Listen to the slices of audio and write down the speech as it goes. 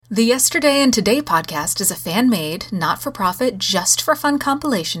The Yesterday and Today podcast is a fan-made, not-for-profit, just-for-fun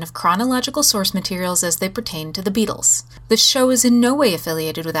compilation of chronological source materials as they pertain to the Beatles. The show is in no way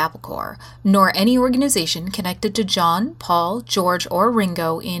affiliated with Apple Corps, nor any organization connected to John, Paul, George, or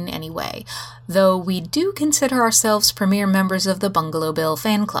Ringo in any way, though we do consider ourselves premier members of the Bungalow Bill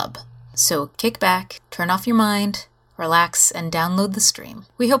fan club. So kick back, turn off your mind, relax, and download the stream.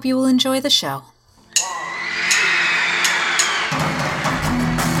 We hope you will enjoy the show.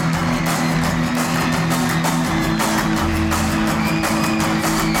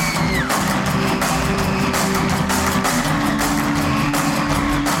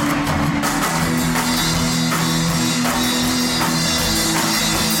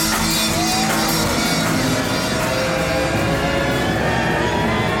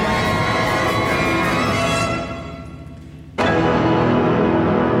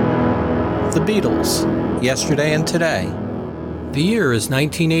 The Beatles, Yesterday and Today. The year is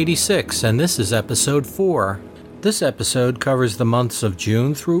 1986, and this is episode 4. This episode covers the months of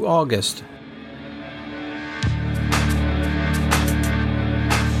June through August.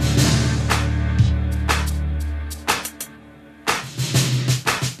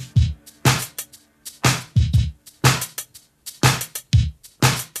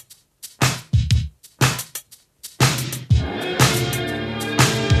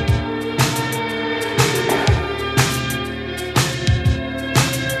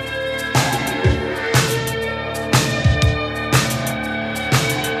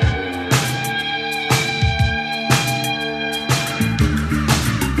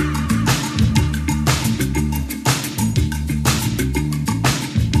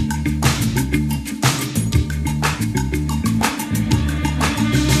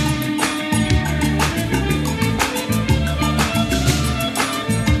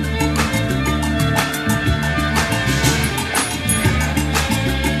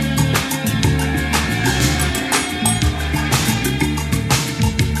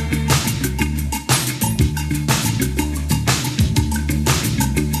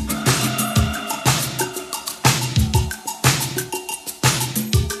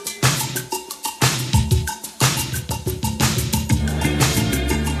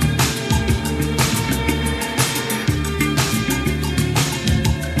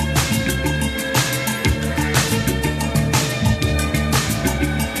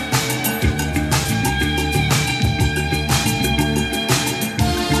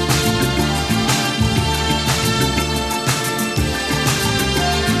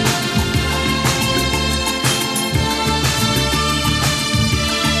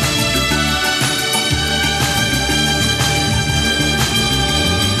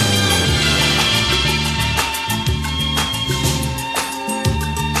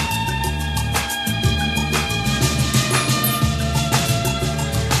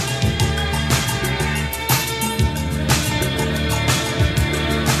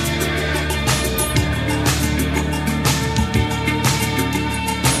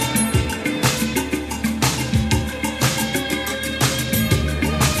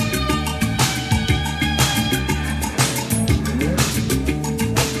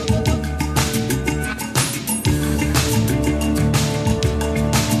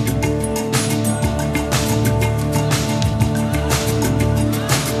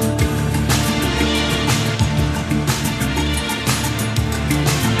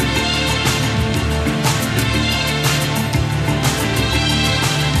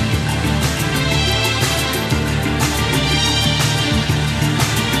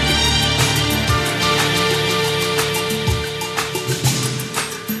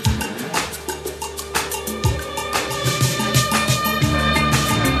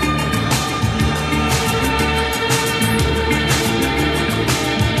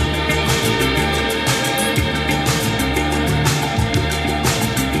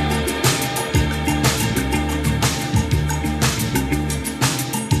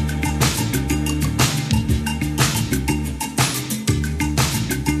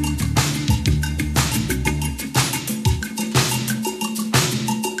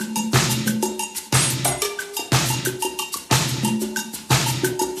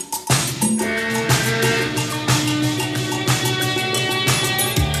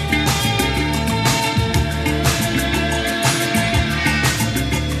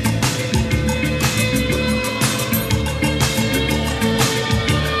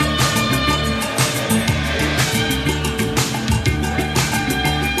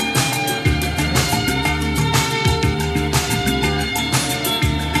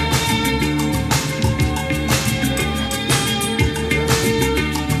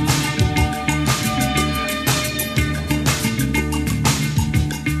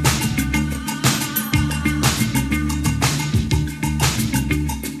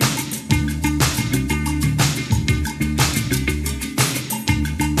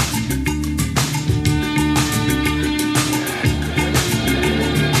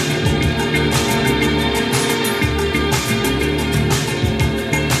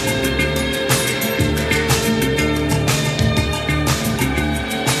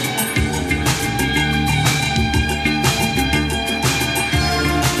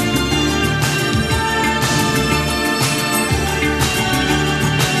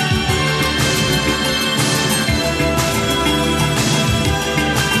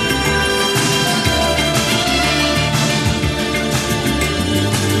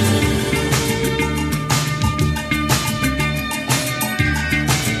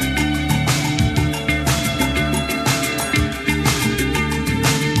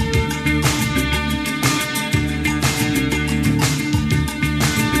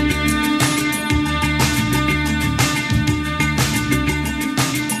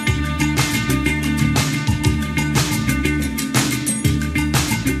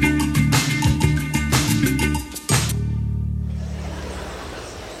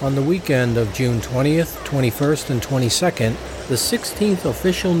 On the weekend of June 20th, 21st, and 22nd, the 16th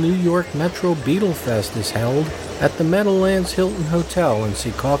official New York Metro Beatle Fest is held at the Meadowlands Hilton Hotel in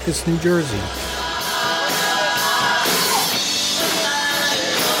Secaucus, New Jersey.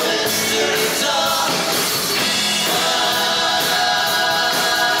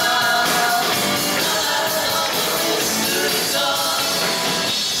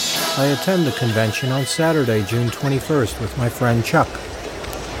 I attend the convention on Saturday, June 21st with my friend Chuck.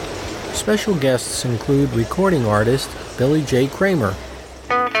 Special guests include recording artist Billy J. Kramer.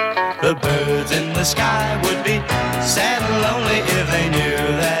 The birds in the sky would be sad and lonely if they knew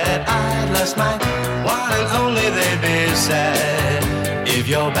that I lost my one and only. They'd be sad if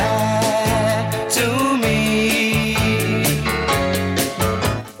you're bad to me.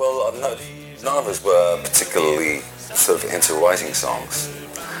 Well, none of us were particularly sort of into writing songs.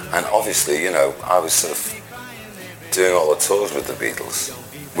 And obviously, I was sort of doing all the tours with the Beatles,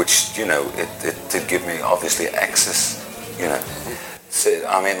 which, it did give me, obviously, access, So,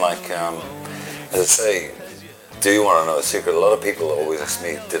 I mean, as I say, do you want to know a secret? A lot of people always ask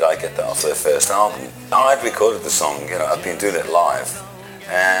me, did I get that off their first album? I'd recorded the song, I'd been doing it live.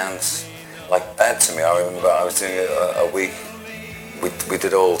 And, like Bad to Me, I remember I was doing a week. We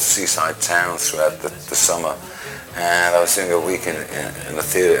did all seaside towns throughout the summer. And I was doing a week in a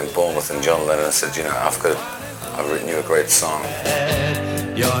theatre in Bournemouth, and John Lennon said, I've written you a great song.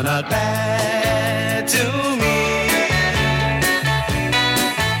 You're not bad to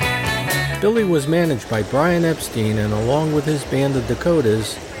me. Billy was managed by Brian Epstein, and along with his band the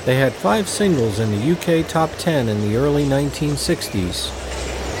Dakotas, they had 5 singles in the UK Top 10 in the early 1960s.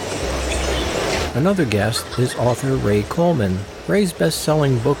 Another guest is author Ray Coleman. Ray's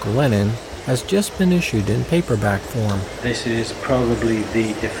best-selling book, Lennon, has just been issued in paperback form. This is probably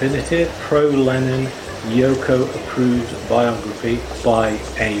the definitive pro-Lennon, Yoko-approved biography by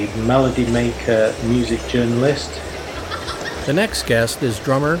a melody maker, music journalist. The next guest is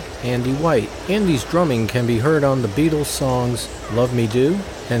drummer Andy White. Andy's drumming can be heard on the Beatles songs Love Me Do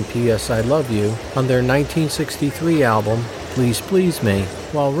and P.S. I Love You on their 1963 album Please Please Me,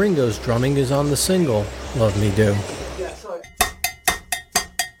 while Ringo's drumming is on the single Love Me Do.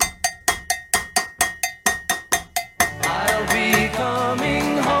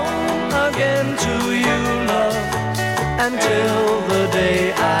 Until the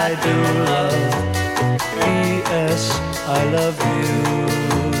day I do love, P.S. I love you.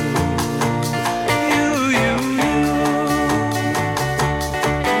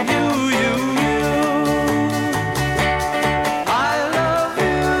 I love you.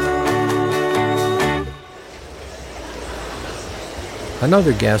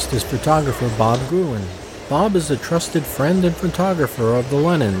 Another guest is photographer Bob Gruen. Bob is a trusted friend and photographer of the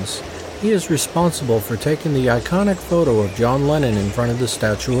Lennons. He is responsible for taking the iconic photo of John Lennon in front of the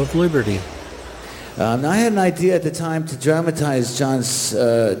Statue of Liberty. I had an idea at the time to dramatize John's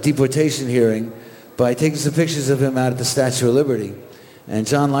deportation hearing by taking some pictures of him out at the Statue of Liberty. And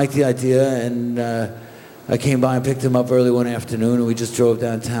John liked the idea, and I came by and picked him up early one afternoon, and we just drove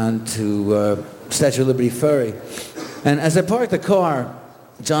downtown to Statue of Liberty Ferry. And as I parked the car,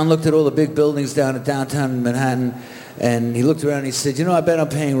 John looked at all the big buildings down at downtown Manhattan, and he looked around and he said, I bet I'm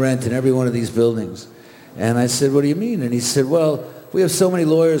paying rent in every one of these buildings. And I said, what do you mean? And he said, well, we have so many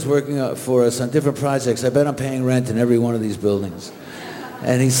lawyers working for us on different projects. I bet I'm paying rent in every one of these buildings.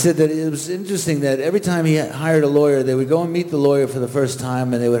 And he said that it was interesting that every time he hired a lawyer, they would go and meet the lawyer for the first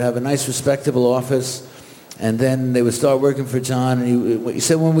time, and they would have a nice, respectable office, and then they would start working for John. And he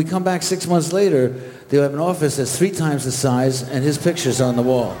said, when we come back 6 months later, they'll have an office that's 3 times the size, and his picture's on the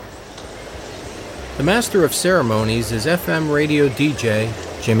wall. The master of ceremonies is FM radio DJ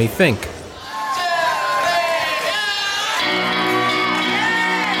Jimmy Fink.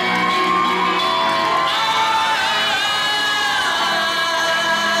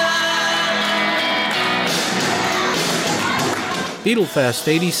 Beatlefest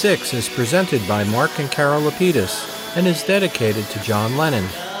 86 is presented by Mark and Carol Lapidus and is dedicated to John Lennon.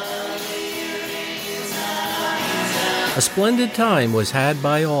 A splendid time was had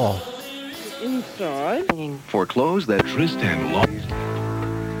by all. Inside. For clothes that Tristan lost.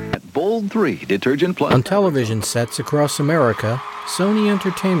 At Bold 3 Detergent Plus. On television sets across America, Sony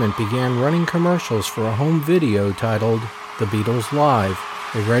Entertainment began running commercials for a home video titled The Beatles Live,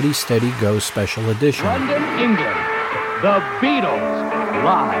 a Ready, Steady, Go special edition. London, England, The Beatles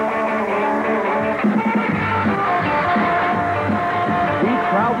Live. We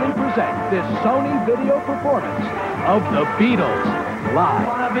proudly present this Sony video performance of The Beatles Live.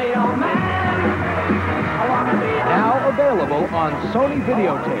 Now available on Sony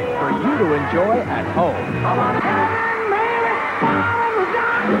Videotape for you to enjoy at home.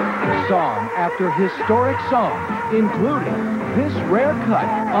 song after historic song, including this rare cut,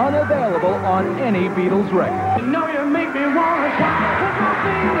 unavailable on any Beatles record. You know you make me want to cry, put my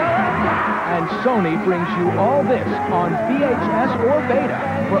fingers. And Sony brings you all this on VHS or Beta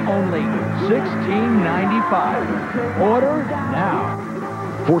for only $16.95. Order now.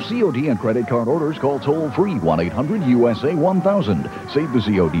 For COD and credit card orders, call toll-free 1-800-USA-1000. Save the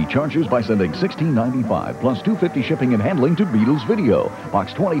COD charges by sending $16.95 plus $2.50 shipping and handling to Beatles Video.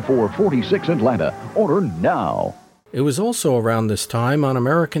 Box 2446 Atlanta. Order now. It was also around this time on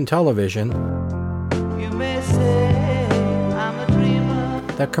American television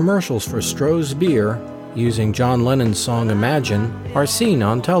that commercials for Stroh's beer, using John Lennon's song Imagine, are seen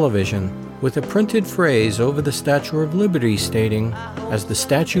on television, with a printed phrase over the Statue of Liberty stating, "As the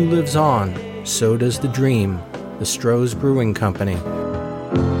statue lives on, so does the dream." The Stroh's Brewing Company.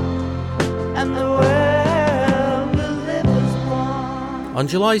 On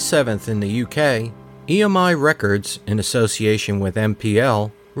July 7th in the UK, EMI Records, in association with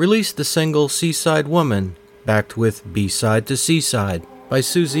MPL, released the single Seaside Woman, backed with B-Side to Seaside by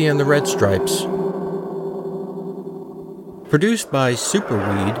Susie and the Red Stripes. Produced by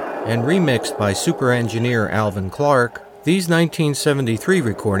Superweed and remixed by super engineer Alvin Clark, these 1973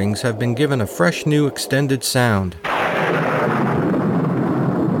 recordings have been given a fresh new extended sound.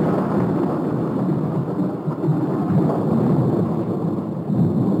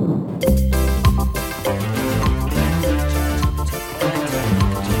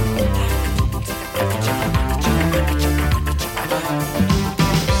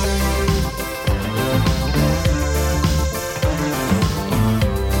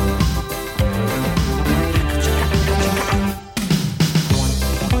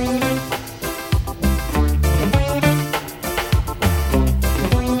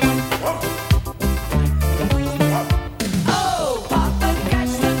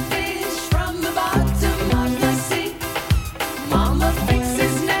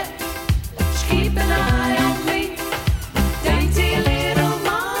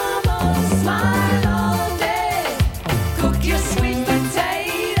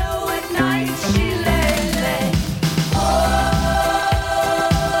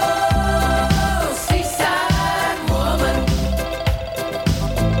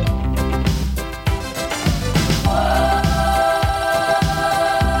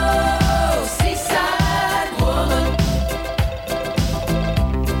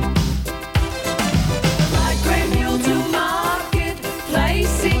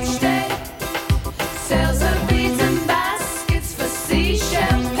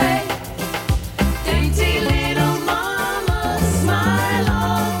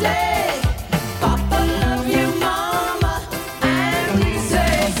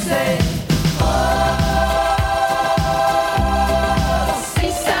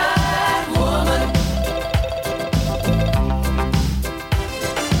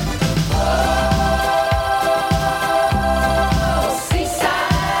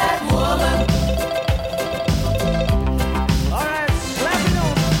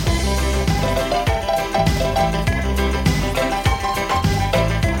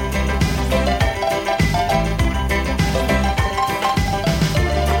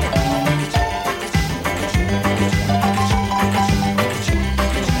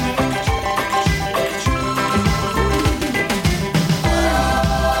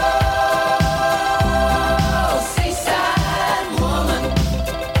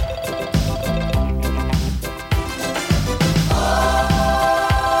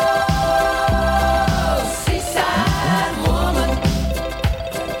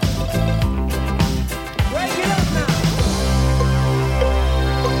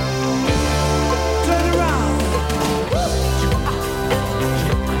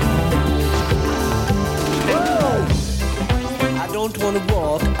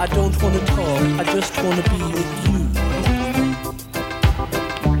 I don't wanna talk, I just wanna be with you.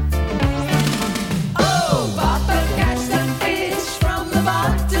 Oh, Papa, catch the fish from the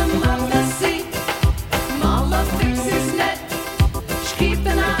bottom of the sea. Mama fixes net, she keep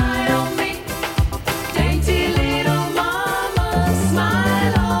an eye on me. Dainty little mama,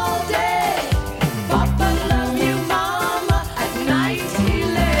 smile all day. Papa, love you, mama, at night he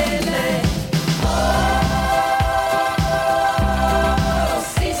lay. Oh,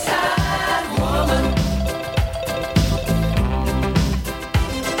 seaside woman.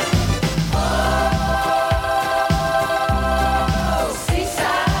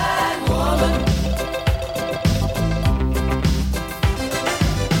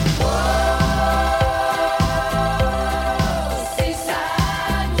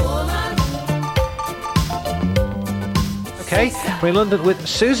 today. We're in London with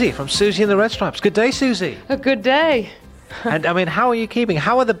Susie from Susie and the Red Stripes. Good day, Susie. A good day. And I mean, how are you keeping?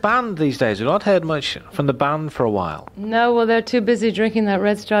 How are the band these days? We've not heard much from the band for a while. No, well, they're too busy drinking that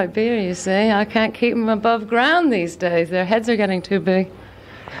Red Stripe beer, you see. I can't keep them above ground these days. Their heads are getting too big.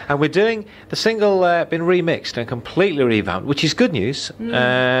 And we're doing the single been remixed and completely revamped, which is good news.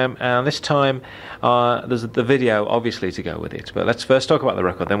 And this time there's the video, obviously, to go with it. But let's first talk about the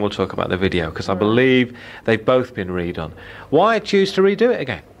record, then we'll talk about the video, because I believe they've both been redone. Why choose to redo it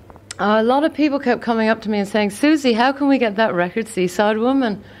again? A lot of people kept coming up to me and saying, Susie, how can we get that record, Seaside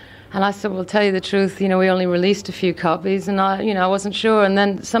Woman? And I said, well, tell you the truth, we only released a few copies, and I wasn't sure. And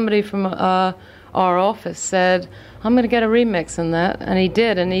then somebody from our office said, I'm going to get a remix on that. And he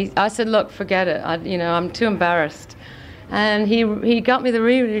did. And I said, look, forget it. I'm too embarrassed. And he got me the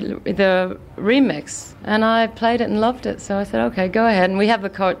remix, and I played it and loved it. So I said, okay, go ahead. And we have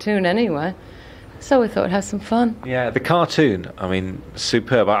the cartoon anyway. So we thought, have some fun. Yeah, the cartoon, I mean,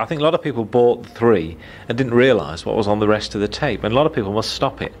 superb. I think a lot of people bought the 3 and didn't realise what was on the rest of the tape. And a lot of people must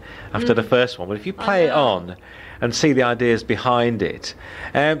stop it after the first one. But if you play it on and see the ideas behind it.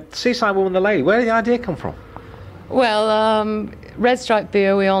 Seaside Woman, the Lady, where did the idea come from? Well, Red Stripe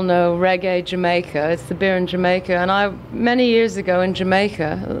beer, we all know, reggae, Jamaica. It's the beer in Jamaica. And many years ago in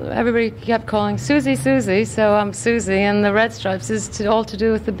Jamaica, everybody kept calling Susie, Susie. So I'm Susie, and the Red Stripes is all to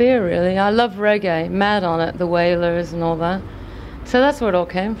do with the beer, really. I love reggae, mad on it, the Wailers and all that. So that's where it all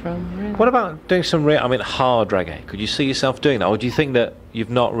came from, really. What about doing some hard reggae? Could you see yourself doing that? Or do you think that you've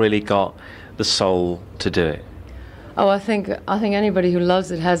not really got the soul to do it? Oh, I think anybody who loves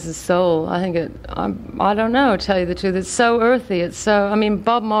it has the soul. I think I don't know, to tell you the truth. It's so earthy.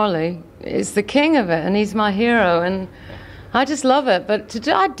 Bob Marley is the king of it, and he's my hero, and I just love it. But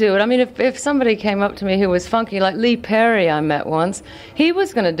I'd do it. I mean, if somebody came up to me who was funky, like Lee Perry I met once, he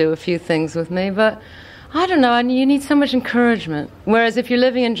was going to do a few things with me, but I don't know, you need so much encouragement. Whereas if you're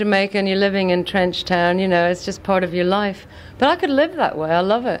living in Jamaica and you're living in Trench Town, it's just part of your life. But I could live that way. I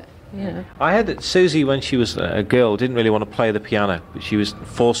love it. Yeah. I heard that Susie, when she was a girl, didn't really want to play the piano, but she was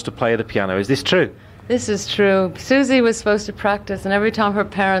forced to play the piano. Is this true? This is true. Susie was supposed to practice, and every time her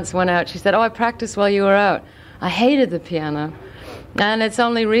parents went out, she said, I practiced while you were out. I hated the piano. And it's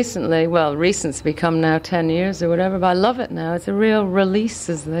only recently, recent's become now 10 years or whatever, but I love it now. It's a real release,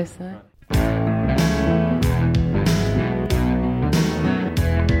 as they say.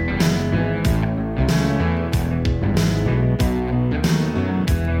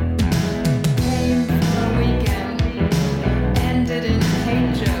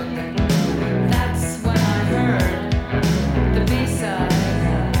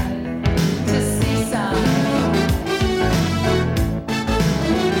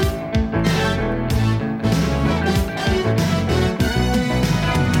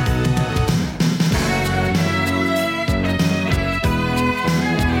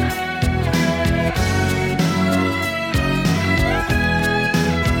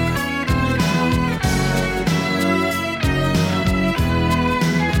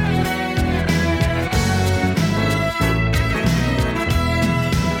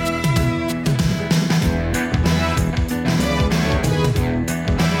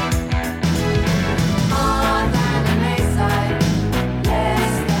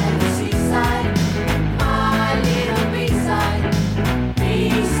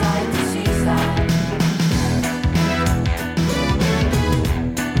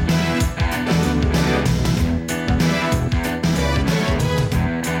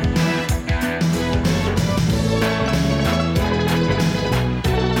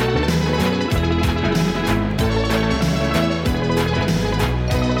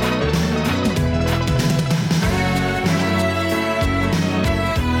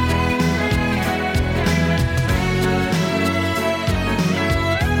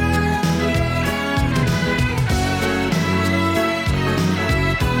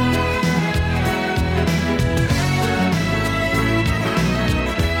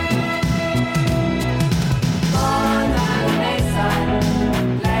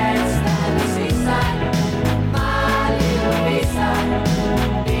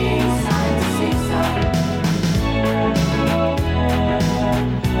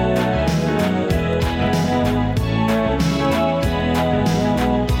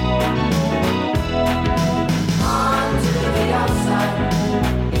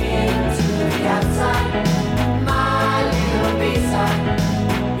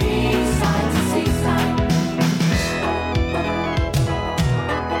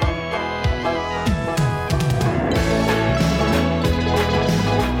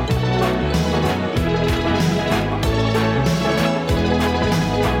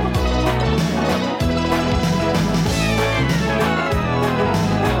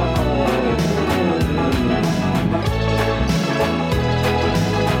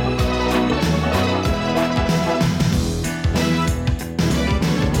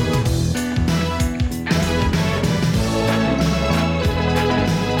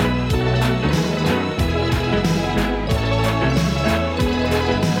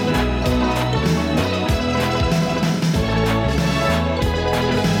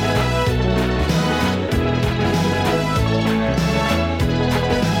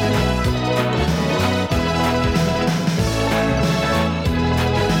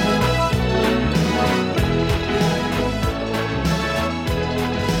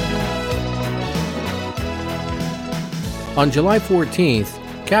 On July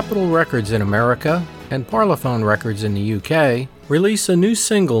 14th, Capitol Records in America and Parlophone Records in the UK release a new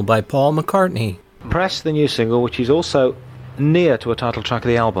single by Paul McCartney. Press, the new single, which is also near to a title track of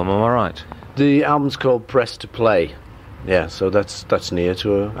the album, am I right? The album's called Press to Play. Yeah, so that's near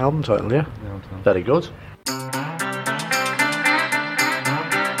to an album title, yeah. Very good.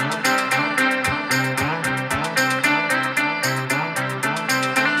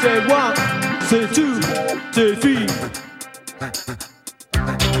 Say one, say two, say three.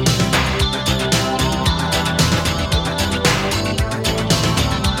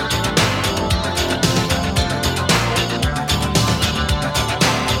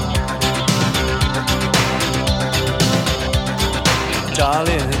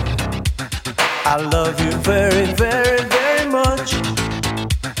 Darling, I love you very, very, very much,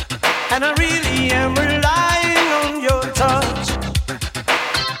 and I really am relying on your touch.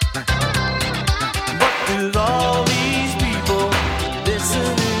 But with all these people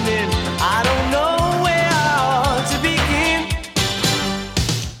listening in, I don't know where I ought to begin.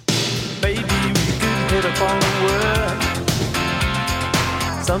 Maybe we could hit upon a word,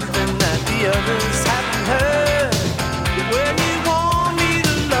 something that the others haven't heard. When you want me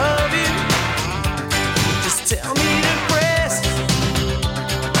to love you, just tell me to press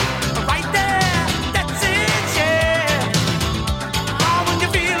right there, that's it, yeah. Oh, when you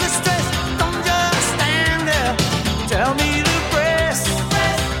feel the stress, don't just stand there. Tell me to press,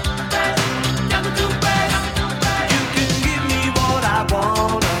 tell me to press. You can give me what I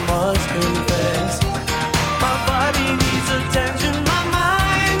want, I must confess. My body needs attention, my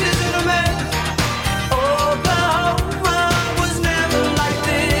mind is in a mess. Oklahoma was never like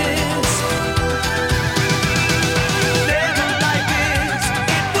this. Never like this.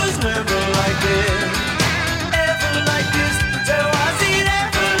 It was never like this. Ever like this. So was it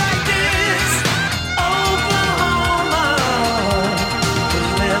ever like this? Oklahoma was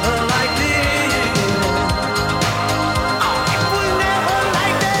never like this. Oh, it was never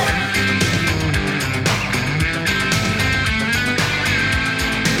like this.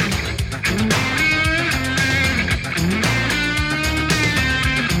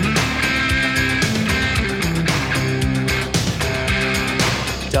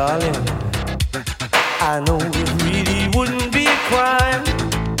 Darling, I know it really wouldn't be a crime.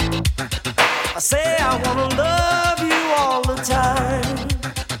 I say I wanna love you all the time.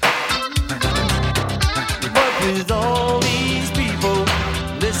 But with all these people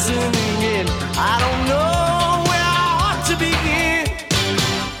listening in, I don't know where I ought to begin.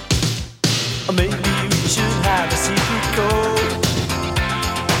 Or maybe we should have a secret code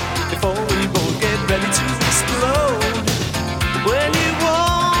before we both get ready to explode. When you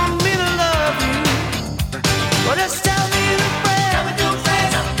want me to love you, well, just tell me to press. Tell me to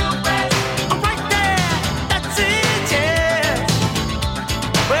press. I'm right there, that's it, yeah.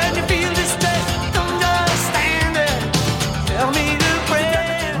 When you feel distress, don't just stand there. Tell me to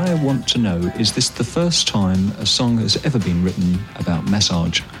press. I want to know, is this the first time a song has ever been written about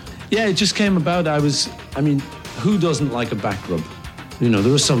massage? Yeah, it just came about. Who doesn't like a back rub? You know,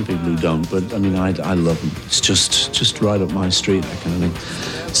 there are some people who don't, but I mean, I love them. It's just right up my street, that kind of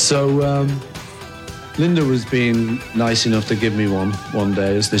thing. So Linda was being nice enough to give me one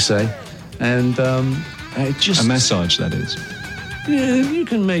day, as they say, and it just a massage, that is. Yeah, you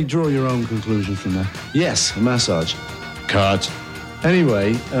can draw your own conclusion from that. Yes, a massage. Cut.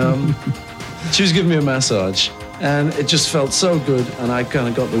 Anyway, she was giving me a massage, and it just felt so good, and I kind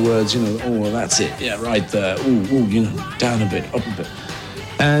of got the words, you know, oh, well, that's it, yeah, right there, ooh, you know, down a bit, up a bit.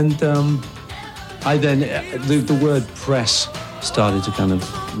 And I then, the word press started to kind of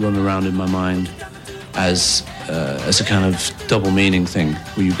run around in my mind as a kind of double meaning thing,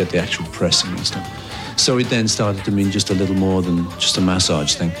 where you get the actual pressing and stuff. So it then started to mean just a little more than just a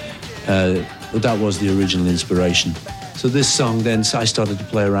massage thing. But that was the original inspiration. So this song, then I started to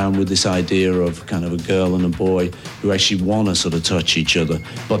play around with this idea of kind of a girl and a boy who actually want to sort of touch each other,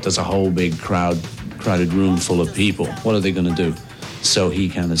 but there's a whole big crowded room full of people. What are they going to do? So he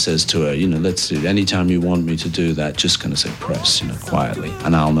kind of says to her, you know, let's do, anytime you want me to do that, just kind of say press, you know, quietly,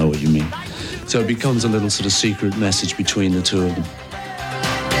 and I'll know what you mean. So it becomes a little sort of secret message between the two of them.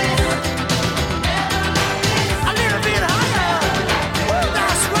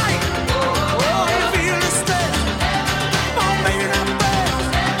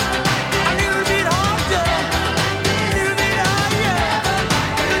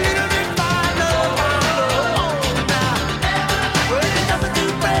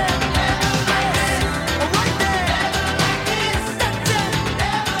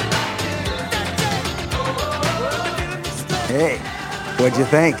 Hey, what'd you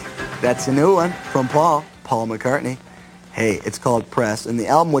think? That's a new one from Paul McCartney. Hey, it's called Press, and the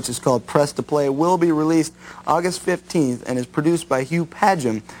album, which is called Press to Play, will be released August 15th and is produced by Hugh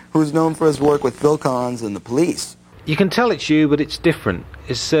Padgham, who is known for his work with Phil Collins and the Police. You can tell it's you, but it's different.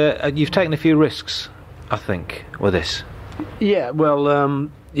 It's you've taken a few risks, I think, with this. Yeah,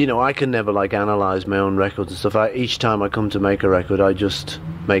 well, you know, I can never, like, analyse my own records and stuff. Each time I come to make a record, I just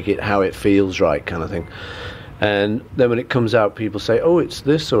make it how it feels right, kind of thing. And then when it comes out, people say, oh, it's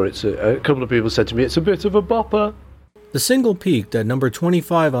this, or it's a couple of people said to me, it's a bit of a bopper. The single peaked at number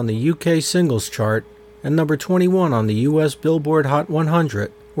 25 on the UK singles chart and number 21 on the US Billboard Hot 100,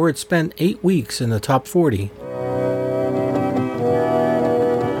 where it spent 8 weeks in the top 40.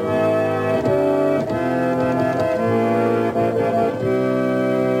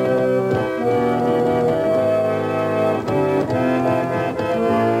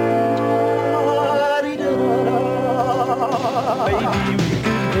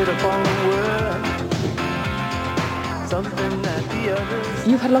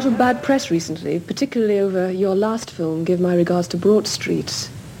 You've had a lot of bad press recently, particularly over your last film, Give My Regards to Broad Street.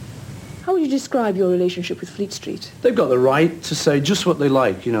 How would you describe your relationship with Fleet Street? They've got the right to say just what they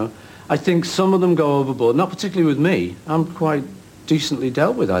like, you know. I think some of them go overboard, not particularly with me. I'm quite decently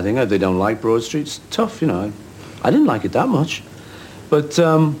dealt with, I think. If they don't like Broad Street, it's tough, you know. I didn't like it that much. But,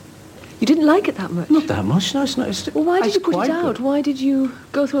 You didn't like it that much? Not that much, no, it's not. Well, why did you put it out? Why did you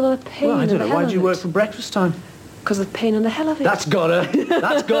go through all that pain Well, I don't and the know. hell Why of did you it? work for breakfast time? Because of the pain and the hell of it. That's got her.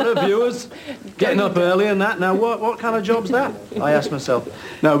 That's got her, viewers. Getting up early and that. Now, what kind of job's that? I ask myself.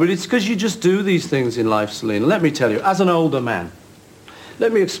 No, but it's because you just do these things in life, Selena. Let me tell you, as an older man,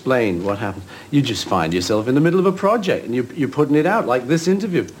 let me explain what happens. You just find yourself in the middle of a project and you're putting it out, like this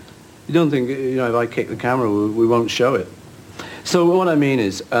interview. You don't think, you know, if I kick the camera, we won't show it. So what I mean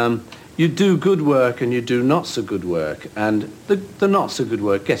is, you do good work and you do not so good work, and the not so good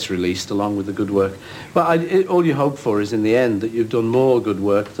work gets released along with the good work. But all you hope for is in the end that you've done more good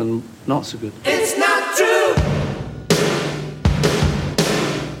work than not so good. It's not true.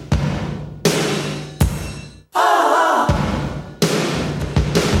 Oh.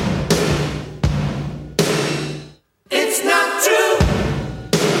 It's not true.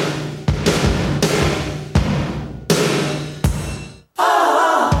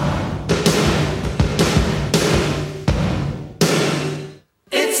 Oh.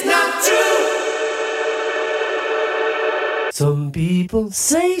 It's not true. Some people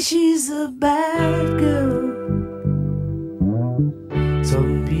say she's a bad girl.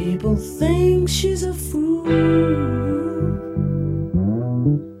 Some people think she's a fool.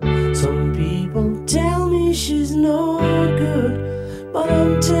 Some people tell me she's no good, but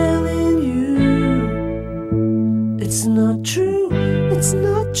I'm telling you, it's not true, it's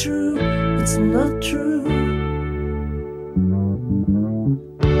not true, it's not true.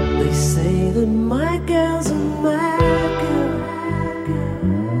 They say that my girl's a mad girl.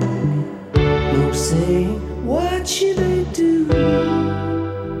 No saying, what should I do?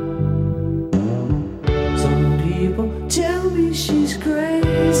 Some people tell me she's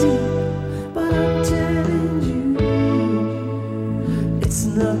crazy, but I'm telling you, it's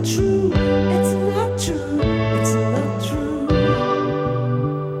not true, it's not true, it's not true.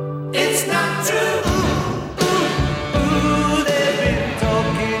 It's not true. Ooh, they've been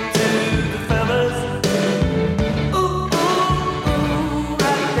talking to the fellas. Ooh,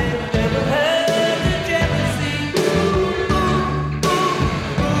 right, they've never heard the jealousy.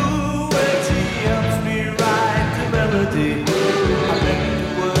 Ooh, when she helps me write the melody, I let the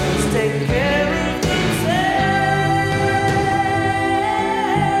words take care of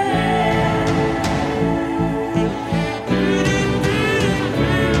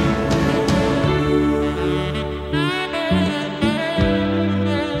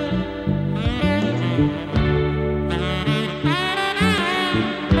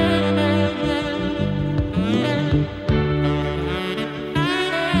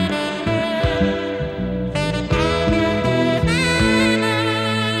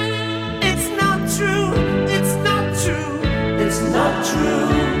It's not true, it's not true, it's not true.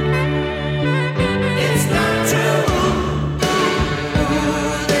 It's not true.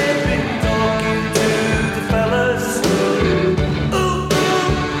 Ooh, they've been talking to the fellas. Ooh,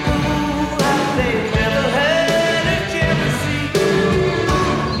 have they never had a jealousy?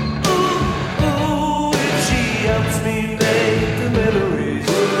 Ooh, if she helps me make the memories,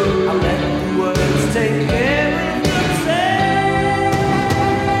 I'll let the words take care of themselves.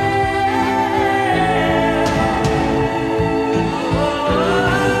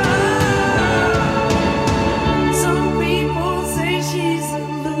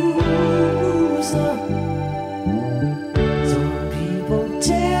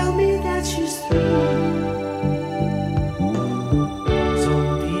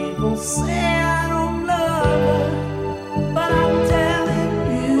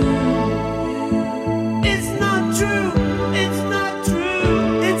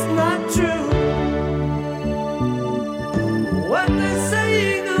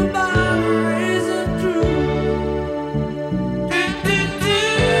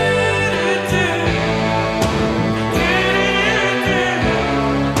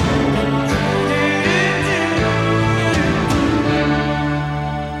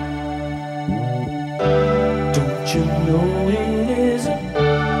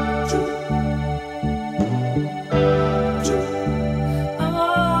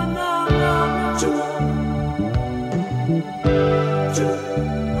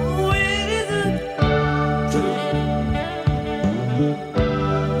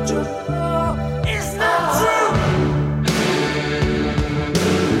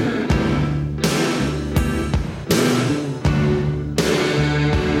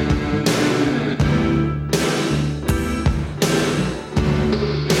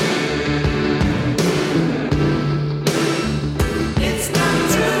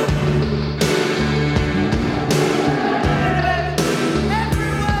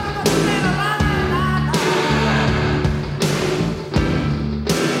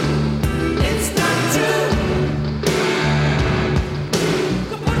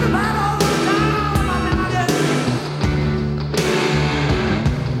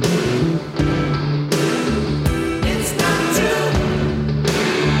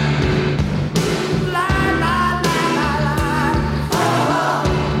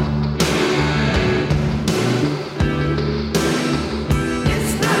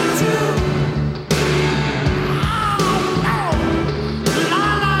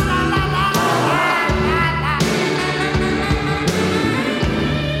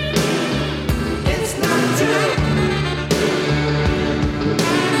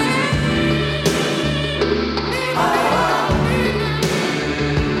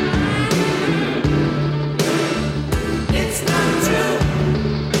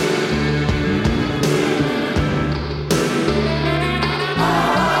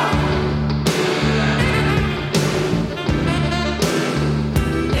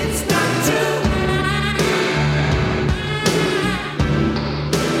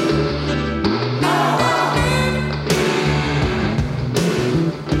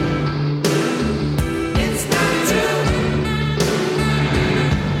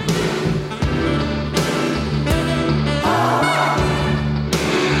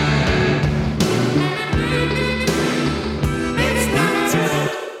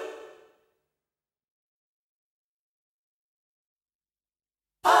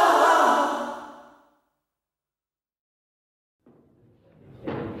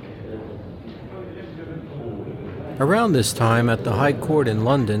 Around this time, at the High Court in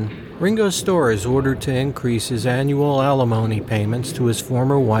London, Ringo's store is ordered to increase his annual alimony payments to his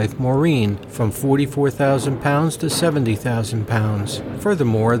former wife Maureen from £44,000 to £70,000.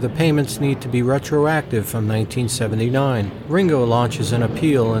 Furthermore, the payments need to be retroactive from 1979. Ringo launches an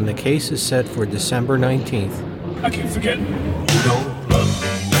appeal and the case is set for December 19th. I keep forgetting you don't love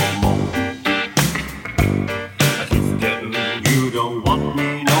me no more. I keep forgetting you don't want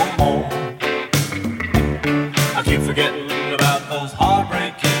me no more. I keep forgetting about those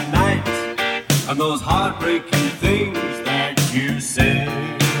heartbreaking nights and those heartbreaking things that you said.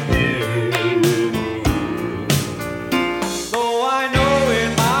 Though I know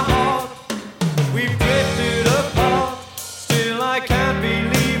in my heart we've drifted apart, still I can't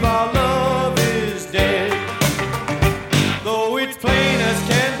believe our love is dead. Though it's plain as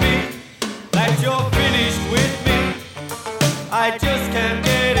can be that you're finished with me, I just can't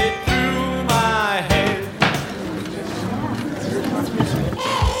get it through my head.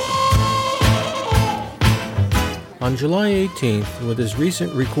 On July 18th, with his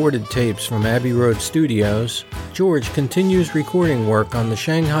recent recorded tapes from Abbey Road Studios, George continues recording work on the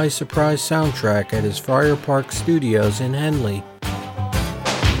Shanghai Surprise soundtrack at his Friar Park Studios in Henley.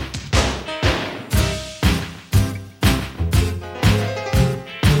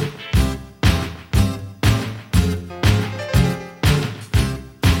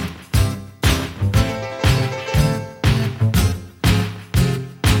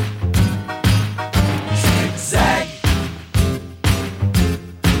 Zigzag,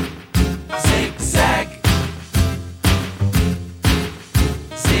 zigzag,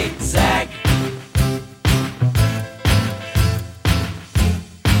 zigzag.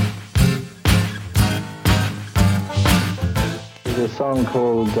 There's a song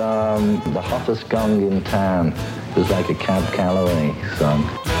called The Hottest Gong in Town. It was like a Camp Calloway song.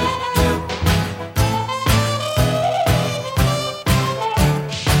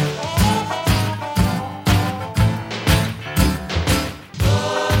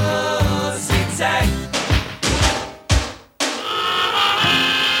 Oh, zigzag.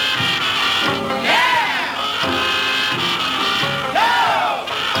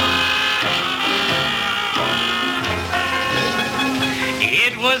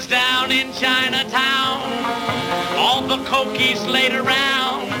 It was down in Chinatown, all the cokies laid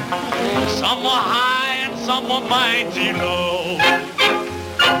around. Some were high and some were mighty low,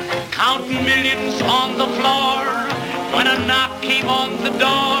 counting millions on the floor when a knock came on the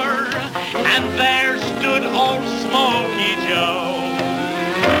door, and there stood old Smokey Joe.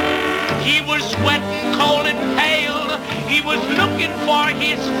 He was sweating cold and pale, he was looking for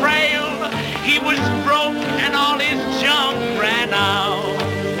his frail, he was broke and all his junk ran out.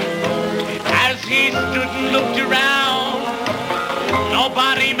 As he stood and looked around,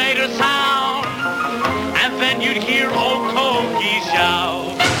 nobody made a sound, and then you'd hear old Cokie shout.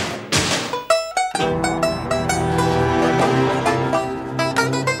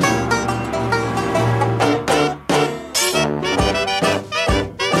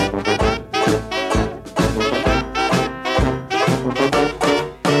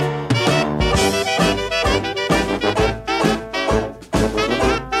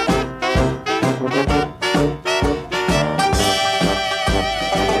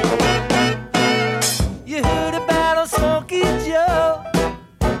 You heard about old Smokey Joe.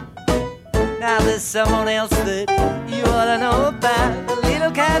 Now there's someone else that you ought to know about. A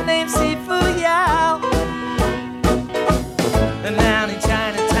little cat named Seafood Yao. And down in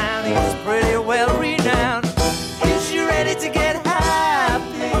Chinatown he's pretty well renowned. Is you ready to get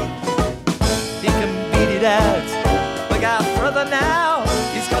happy? He can beat it out. Look out, brother, now.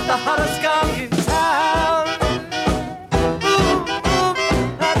 He's got the hottest skunk in town.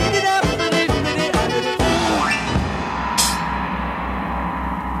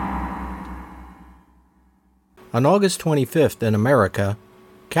 On August 25th in America,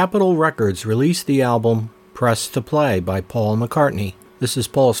 Capitol Records released the album Press to Play by Paul McCartney. This is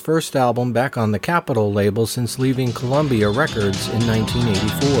Paul's first album back on the Capitol label since leaving Columbia Records in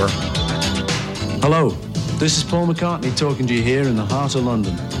 1984. Hello, this is Paul McCartney talking to you here in the heart of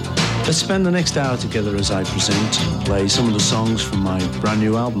London. Let's spend the next hour together as I present and play some of the songs from my brand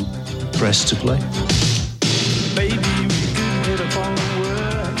new album, Press to Play. Baby, we couldn't hit upon the word.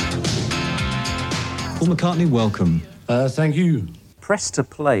 Paul McCartney, welcome. Thank you. Press to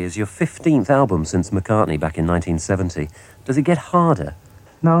Play is your 15th album since McCartney back in 1970. Does it get harder?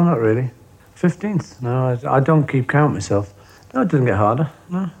 No, not really. 15th? No, I don't keep count myself. No, it doesn't get harder,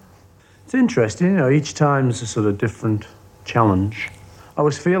 no. It's interesting, you know, each time's a sort of different challenge. I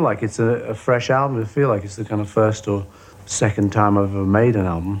always feel like it's a fresh album. I feel like it's the kind of first or second time I've ever made an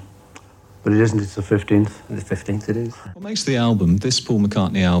album. But it isn't, it's the 15th. The 15th it is. What makes the album, this Paul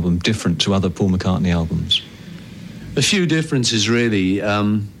McCartney album, different to other Paul McCartney albums? A few differences, really.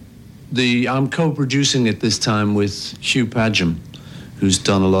 I'm co-producing it this time with Hugh Padgham, who's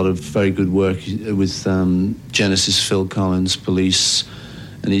done a lot of very good work with Genesis, Phil Collins, Police,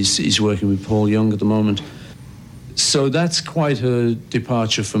 and he's working with Paul Young at the moment. So that's quite a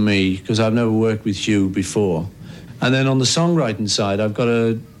departure for me, because I've never worked with Hugh before. And then on the songwriting side, I've got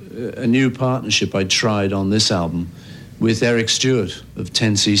a new partnership I tried on this album with Eric Stewart of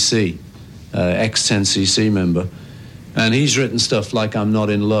 10cc, ex-10cc member. And he's written stuff like I'm Not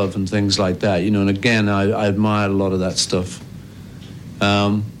in Love and things like that, you know, and again, I admired a lot of that stuff.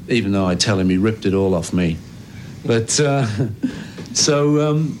 Even though I tell him he ripped it all off me. But, that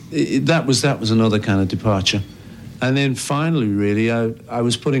was another kind of departure. And then finally, really, I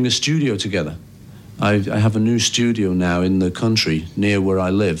was putting a studio together. I have a new studio now in the country near where I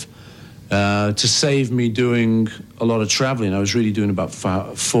live to save me doing a lot of traveling. I was really doing about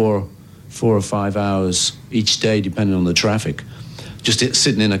 4 or 5 hours each day, depending on the traffic, just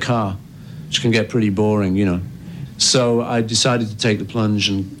sitting in a car, which can get pretty boring, you know. So I decided to take the plunge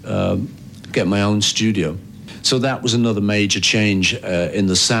and get my own studio. So that was another major change in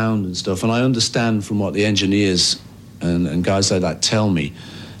the sound and stuff. And I understand from what the engineers and guys like that tell me,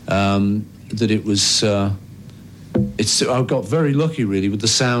 that it was, I got very lucky really with the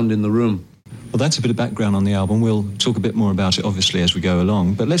sound in the room. Well, that's a bit of background on the album. We'll talk a bit more about it, obviously, as we go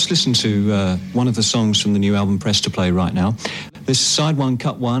along. But let's listen to one of the songs from the new album, Press to Play, right now. This is side 1,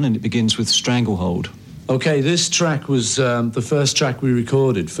 cut 1, and it begins with Stranglehold. Okay, this track was the first track we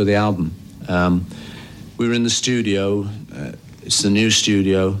recorded for the album. We were in the studio. It's the new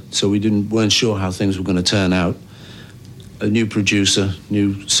studio, so we weren't sure how things were going to turn out. A new producer,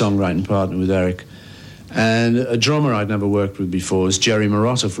 new songwriting partner with Eric, and a drummer I'd never worked with before is Jerry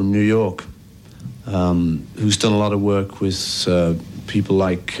Marotta from New York, who's done a lot of work with people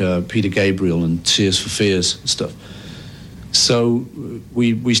like Peter Gabriel and Tears for Fears and stuff. So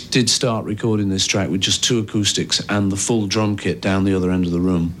we did start recording this track with just 2 acoustics and the full drum kit down the other end of the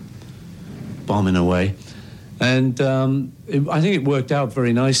room, bombing away. And I think it worked out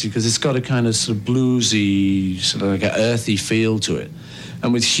very nicely because it's got a kind of sort of bluesy, sort of like an earthy feel to it.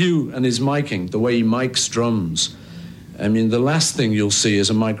 And with Hugh and his miking, the way he mics drums, I mean, the last thing you'll see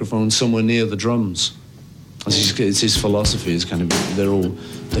is a microphone somewhere near the drums. It's his philosophy. It's kind of,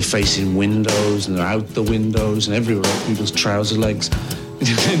 they're facing windows and they're out the windows and everywhere, people's trouser legs,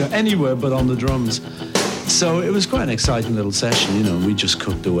 you know, anywhere but on the drums. So it was quite an exciting little session, you know. We just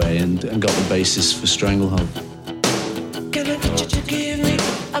cooked away and got the basis for Stranglehold. Can I get you to give me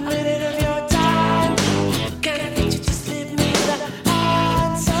a minute of your time? Can I get you to slip me the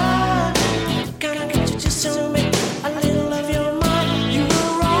answer? Can I get you to show me a little of your mind? You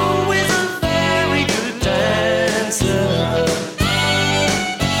were always a very good dancer.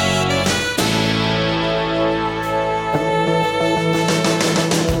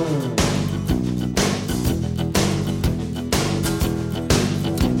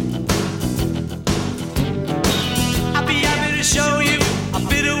 Show you a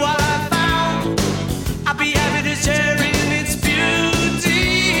bit of what I found.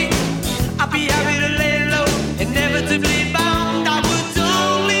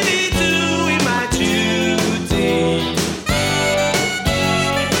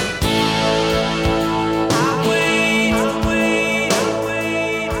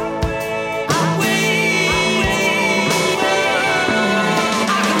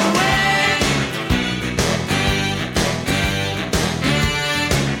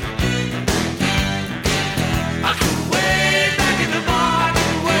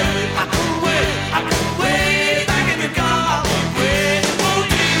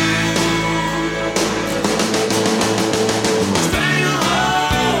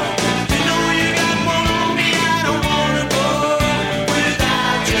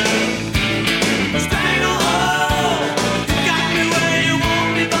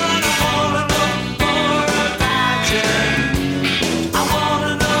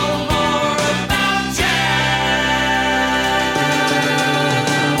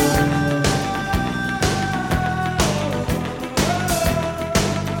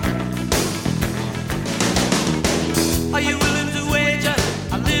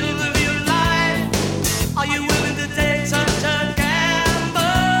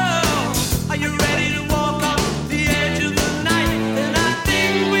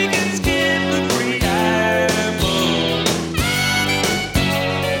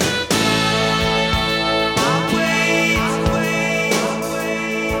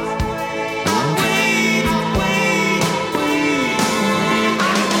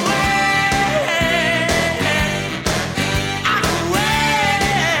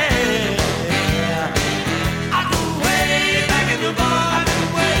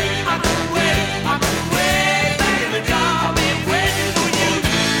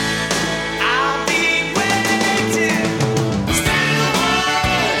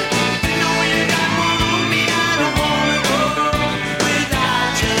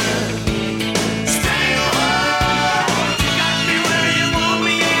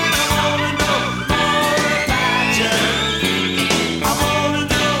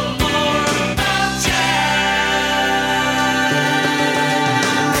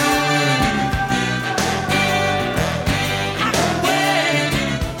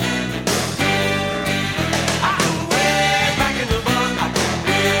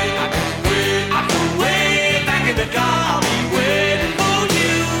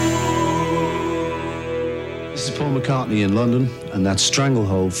 McCartney in London, and that's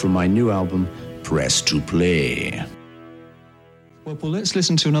Stranglehold from my new album, Press to Play. Well, let's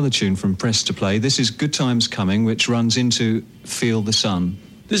listen to another tune from Press to Play. This is Good Times Coming, which runs into Feel the Sun.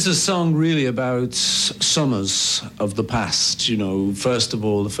 This is a song really about summers of the past. You know, first of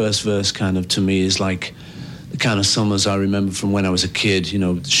all, the first verse kind of to me is like the kind of summers I remember from when I was a kid, you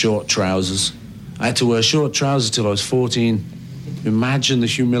know, short trousers. I had to wear short trousers till I was 14. Imagine the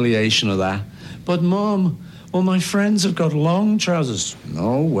humiliation of that. But Mom, all my friends have got long trousers.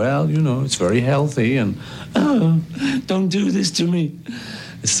 No, well, you know, it's very healthy and don't do this to me.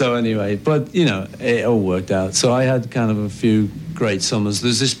 So anyway, but, you know, it all worked out. So I had kind of a few great summers.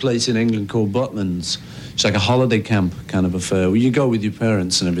 There's this place in England called Butlins. It's like a holiday camp kind of affair where you go with your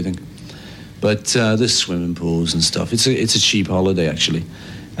parents and everything. But there's swimming pools and stuff. It's a cheap holiday, actually.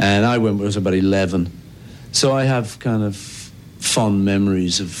 And I went when I was about 11. So I have kind of fond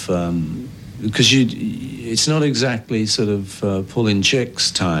memories of... because it's not exactly sort of pulling chicks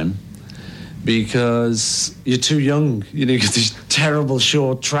time, because you're too young. You know, you get these terrible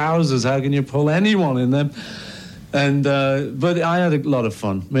short trousers. How can you pull anyone in them? And but I had a lot of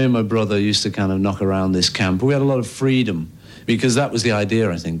fun. Me and my brother used to kind of knock around this camp. We had a lot of freedom, because that was the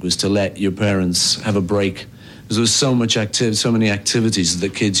idea, I think, was to let your parents have a break. Because there was so many activities that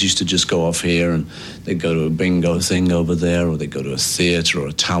the kids used to just go off here, and they'd go to a bingo thing over there, or they'd go to a theatre or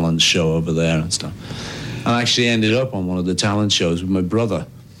a talent show over there and stuff. And I actually ended up on one of the talent shows with my brother,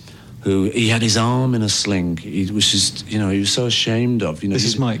 who he had his arm in a sling. He was just, you know, he was so ashamed of. You know, This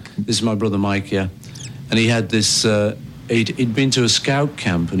is Mike. This is my brother Mike, yeah. And he had this. He'd been to a scout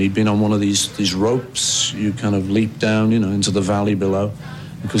camp, and he'd been on one of these ropes. You kind of leap down, you know, into the valley below,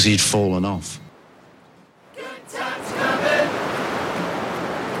 because he'd fallen off.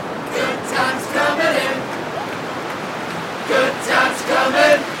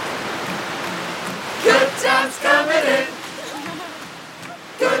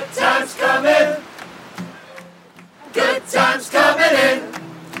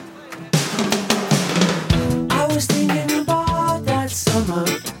 I was thinking about that summer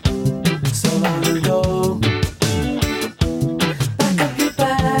so long ago. Pack up your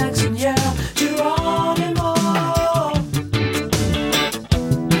bags and yeah, to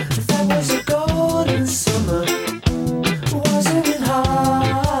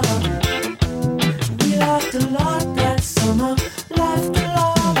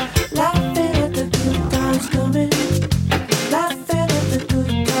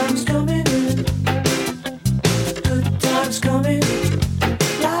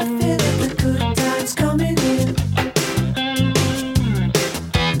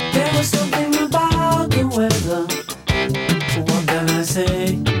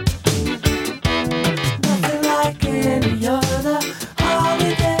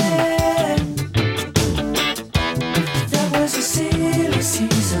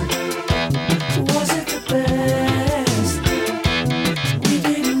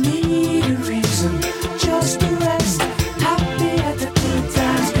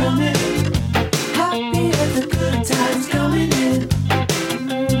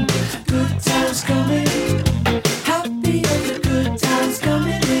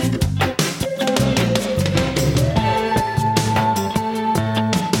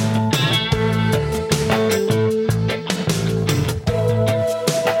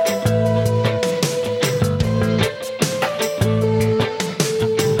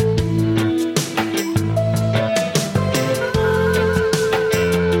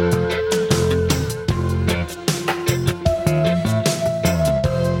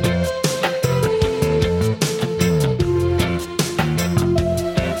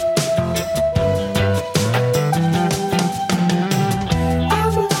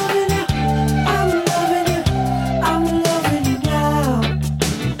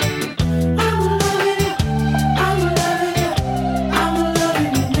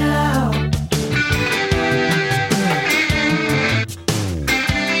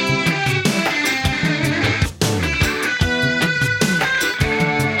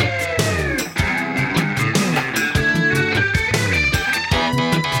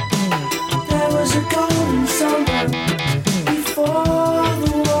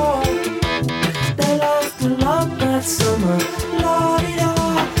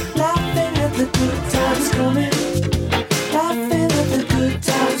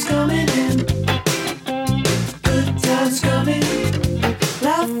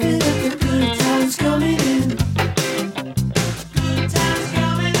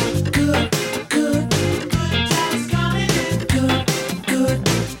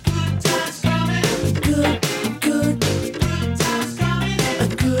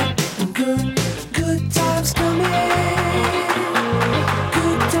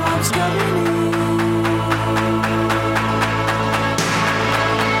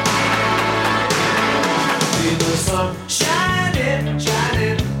sun shining,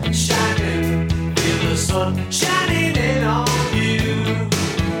 shining, shining. Feel the sun shining in on you.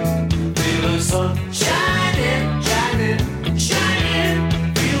 Feel the sun shining, shining, shining.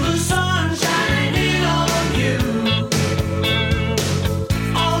 Feel the sun shining in on you.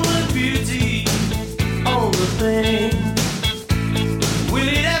 All the beauty, all the pain. Will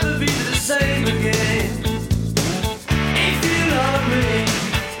it ever be the same again? If you love me,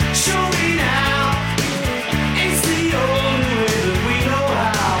 show me now. It's the only way that we know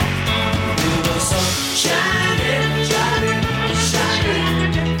how. Feel the sun shining, shining,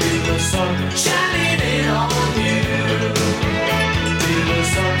 shining. Feel the sun shining in on you. Feel the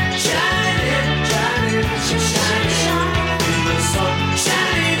sun shining, shining, shining. Feel the sun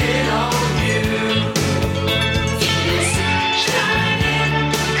shining in on you. Feel the sun shining,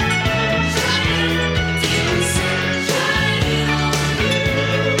 shining. Feel the sun shining on you.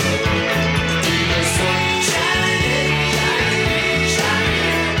 Feel the sun shining, shining,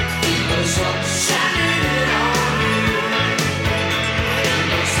 shining. Feel the sun shining in on you. Feel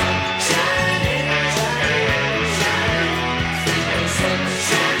the sun shining, shining, shining. Feel the sun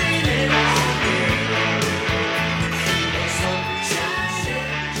shining in on you. Feel the sun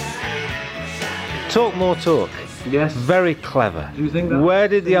shining. Talk More Talk. Yes. Very clever. Do you think that? Where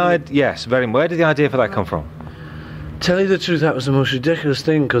did the idea? Yes, very. Where did the idea for that come from? Tell you the truth, that was the most ridiculous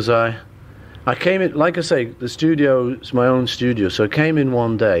thing, because I came in, like I say, the studio is my own studio, so I came in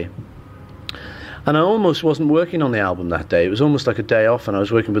one day, and I almost wasn't working on the album that day. It was almost like a day off, and I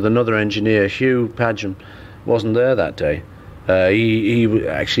was working with another engineer, Hugh Padgham, wasn't there that day. He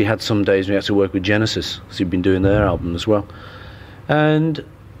actually had some days when he had to work with Genesis, because he'd been doing their album as well. And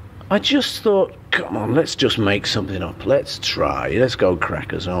I just thought, come on, let's just make something up. Let's try. Let's go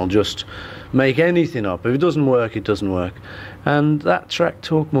crackers, and I'll just make anything up. If it doesn't work, it doesn't work. And that track,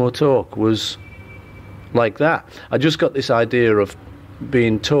 Talk More Talk, was like that. I just got this idea of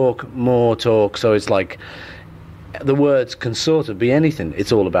being talk, more talk, so it's like the words can sort of be anything.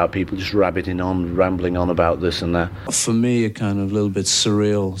 It's all about people just rambling on about this and that. For me, a kind of little bit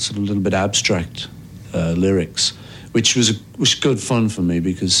surreal, sort of a little bit abstract lyrics, which was good fun for me,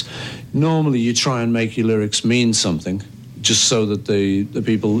 because normally you try and make your lyrics mean something, just so that the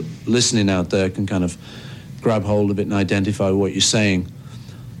people listening out there can kind of grab hold of it and identify what you're saying.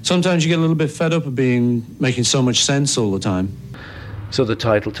 Sometimes you get a little bit fed up of making so much sense all the time. So the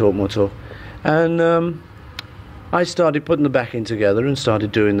title, Talk More Talk. And I started putting the backing together and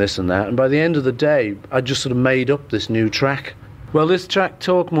started doing this and that, and by the end of the day, I just sort of made up this new track. Well, this track,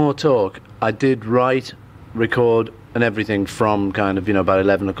 Talk More Talk, I did write, record, and everything from kind of, about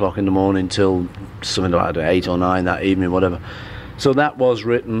 11 o'clock in the morning till something like 8 or 9 that evening, whatever. So that was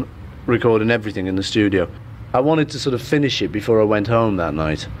written, recording everything in the studio. I wanted to sort of finish it before I went home that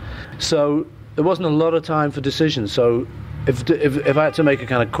night. So there wasn't a lot of time for decisions. So if I had to make a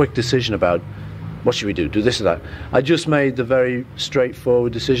kind of quick decision about what should we do this or that, I just made the very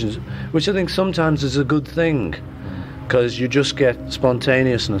straightforward decisions, which I think sometimes is a good thing, because you just get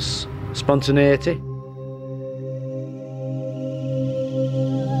spontaneity.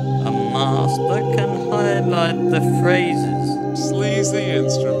 Master can highlight the phrases. Sleazy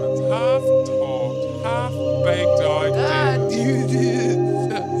instrument, half taught, half baked ideas. You did.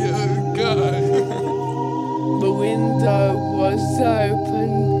 Go. The window was open.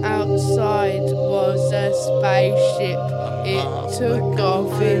 Outside was a spaceship. It took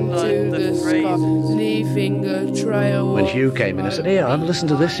off into the sky, leaving a trail. When Hugh came in, I said, "Here, I've listened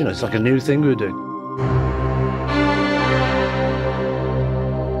to this. It's like a new thing we're doing."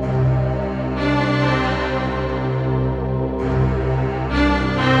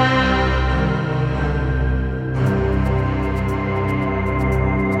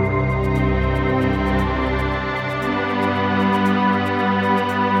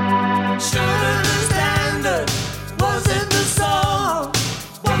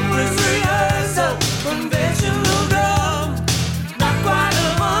 Conventional drum, not quite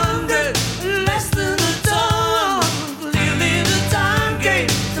 100, less than a ton.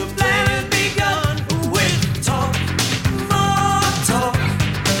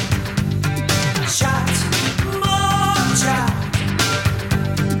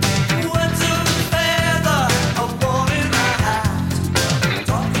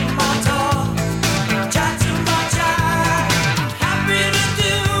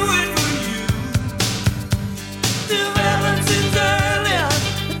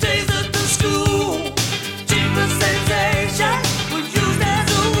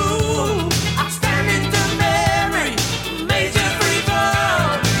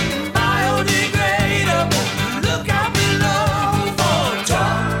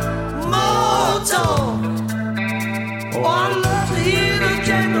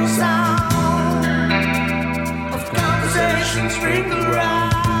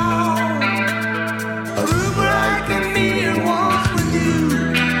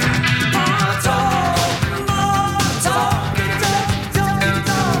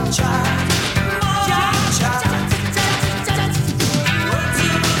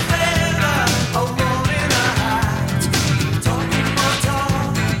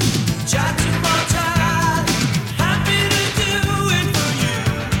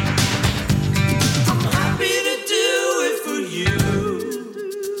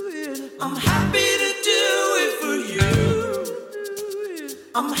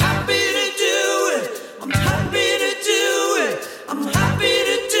 I'm happy to do it. I'm happy to do it. I'm happy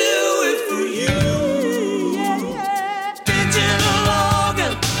to do it for you. Digital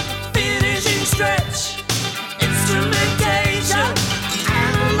organ, finishing stretch, instrumentation,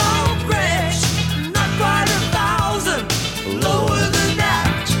 analog gretch, not quite 1,000, lower than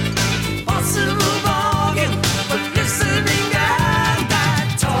that. Possible bargain, but listening and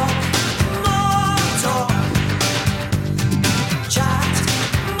that talk, more talk, chat,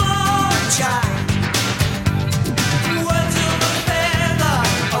 more chat. Words of a feather,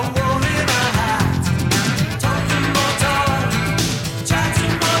 a wall in a hat. Talking more talk,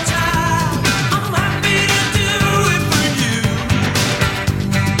 chatting more chat. I'm happy to do it for you.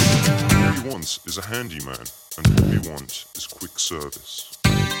 All he wants is a handyman, and all he wants is quick service.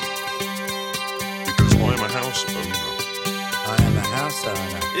 Because I'm a house owner. I am a house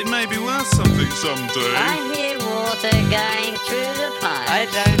owner. It may be worth something someday. I hear water going through the pipe. I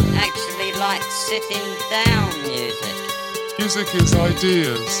don't actually like sitting down music. Music is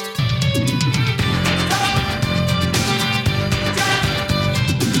ideas.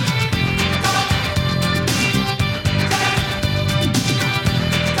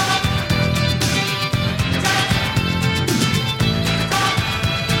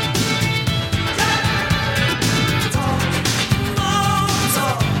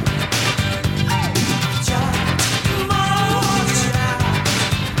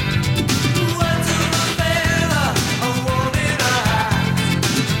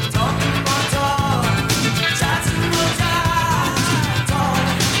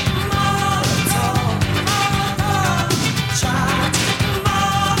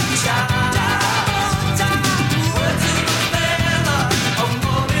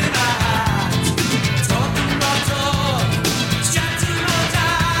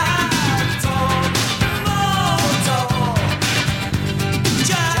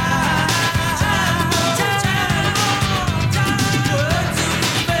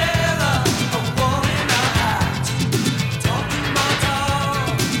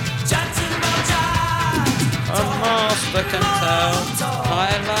 Master can tell. I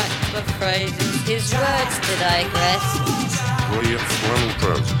like the phrases. His words today, Chris. Grey flannel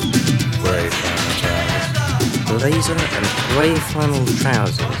trousers. Grey flannel trousers. Blazer and grey flannel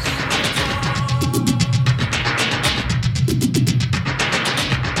trousers.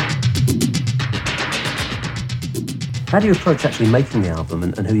 How do you approach actually making the album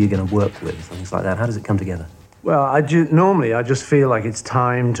and who you're going to work with, things like that? How does it come together? Well, normally I just feel like it's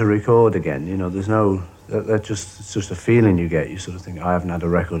time to record again. You know, there's no... it's just a feeling you get. You sort of think, I haven't had a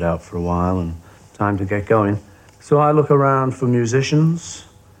record out for a while and time to get going. So I look around for musicians.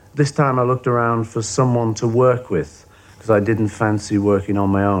 This time I looked around for someone to work with because I didn't fancy working on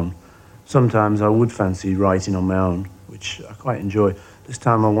my own. Sometimes I would fancy writing on my own, which I quite enjoy. This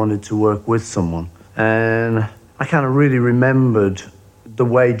time I wanted to work with someone. And I kind of really remembered the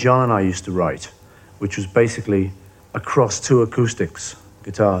way John and I used to write, which was basically across two acoustics,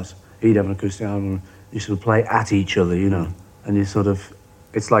 guitars. He'd have an acoustic album. You sort of play at each other, you know, and you sort of,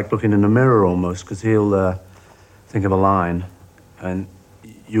 it's like looking in a mirror almost, because he'll think of a line and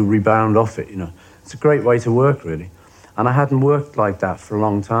you rebound off it, you know. It's a great way to work, really. And I hadn't worked like that for a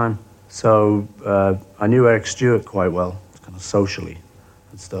long time. So I knew Eric Stewart quite well, kind of socially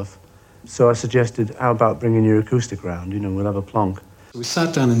and stuff. So I suggested, how about bringing your acoustic round, you know, we'll have a plonk. We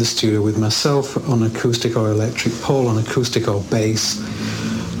sat down in the studio with myself on acoustic or electric, Paul on acoustic or bass,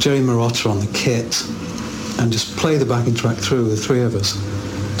 Jerry Marotta on the kit, and just play the backing track through, the three of us,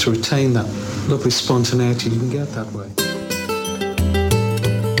 to retain that lovely spontaneity you can get that way.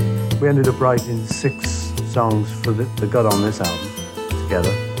 We ended up writing 6 songs for that got on this album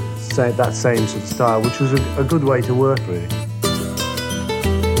together. That same sort of style, which was a good way to work, really.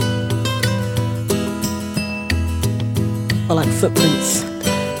 I like Footprints.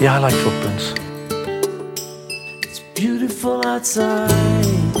 Yeah, I like Footprints. It's beautiful outside.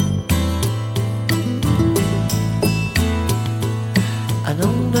 An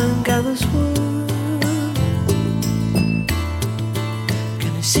old man gathers wood.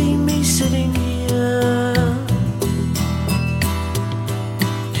 Can you see me sitting here?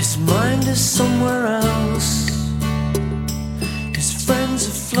 His mind is somewhere else. His friends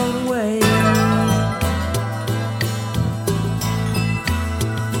have flown away.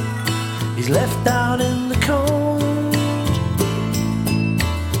 He's left out in the cold.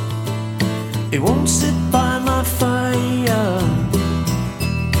 He won't sit by my fire.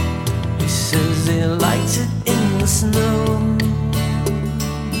 He says he likes it in the snow,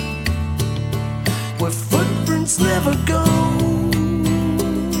 where footprints never go.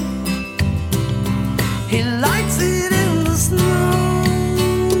 He likes it in the snow.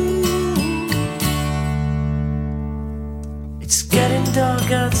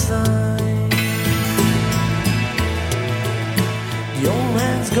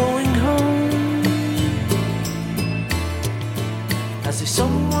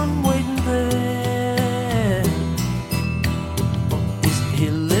 someone waiting there? Or is he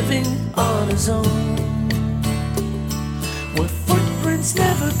living on his own? Where footprints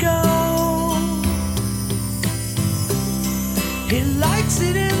never go. He likes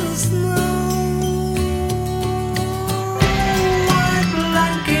it in the snow. White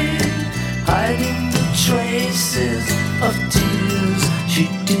blanket hiding the traces of tears she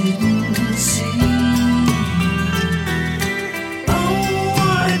didn't see. Oh,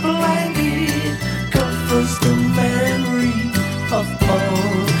 white blanket covers the memory of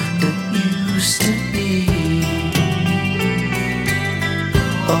all that used to be.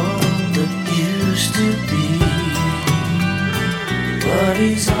 All that used to be. But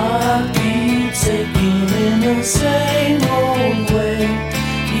his heart keeps aching in the same old way.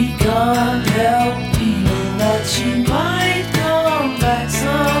 He can't help feeling that she might come back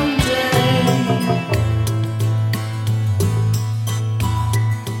someday.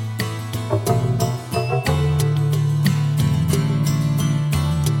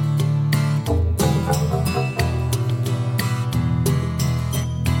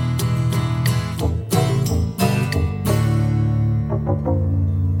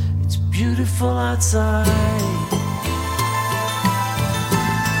 It's beautiful outside.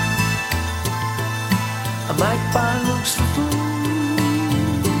 A magpie looks for food.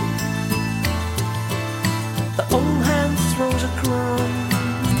 The old hand throws a crumb.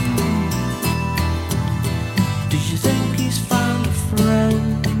 Do you think he's found a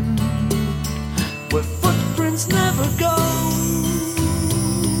friend? Where footprints never go.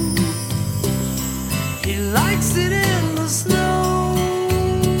 He likes it in the snow.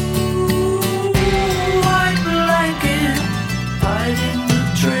 White blanket hiding the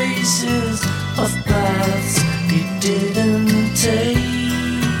traces of paths you didn't take.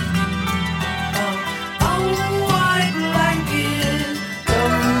 Oh, white blanket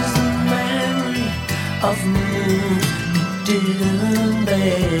covers the memory of moves you didn't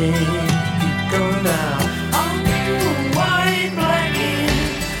make. You go now. Oh, white blanket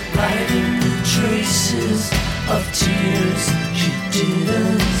hiding the traces of tears she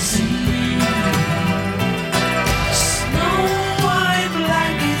didn't see. Snow white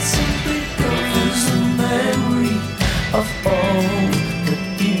blanket simply covers the memory of all that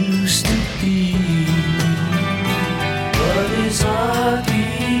used to be. But his heart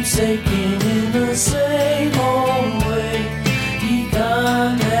keeps aching in the same old way. He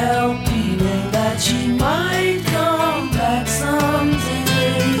can't help feeling that she might come back someday.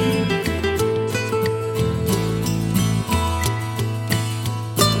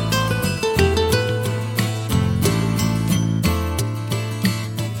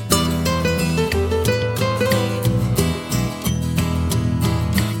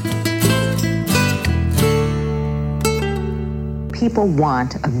 People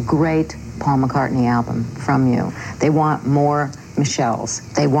want a great Paul McCartney album from you. They want more Michelles.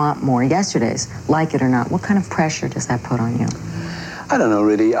 They want more Yesterdays. Like it or not, what kind of pressure does that put on you? I don't know,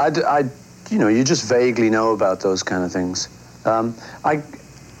 really. You know, you just vaguely know about those kind of things.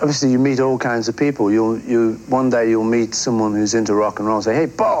 Obviously, you meet all kinds of people. One day you'll meet someone who's into rock and roll. Say, hey,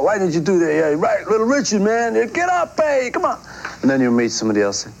 Paul, why didn't you do that? Yeah, right, Little Richard, man, get up, hey, come on. And then you'll meet somebody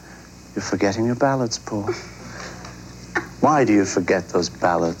else. Say, you're forgetting your ballads, Paul. Why do you forget those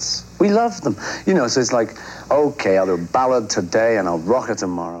ballads? We love them. You know, so it's like, okay, I'll do a ballad today and I'll rock it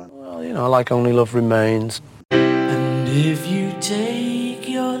tomorrow. Well, you know, like Only Love Remains. And if you take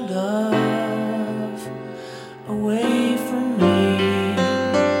your love away from me,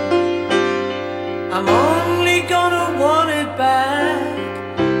 I'm only gonna want it back.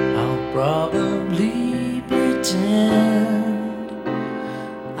 I'll probably pretend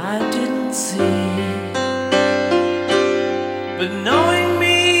I didn't see. But knowing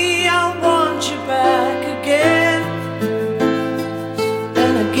me, I'll want you back again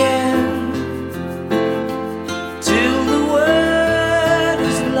and again, till the word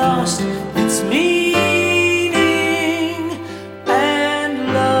has lost its meaning, and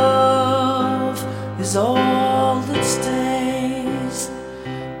love is all that stays.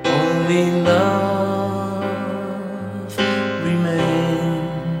 Only love remains.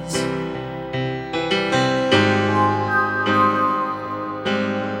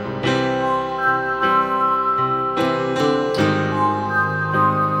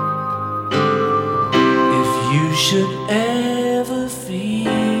 Should ever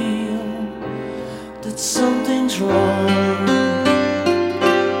feel that something's wrong,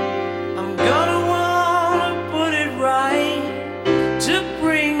 I'm gonna wanna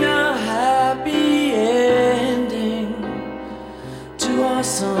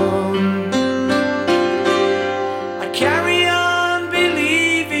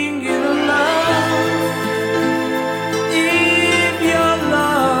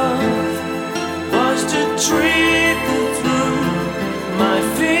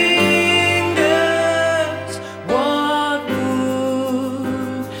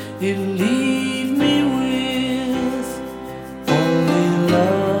you leave me with only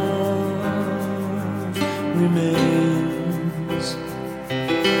love remains.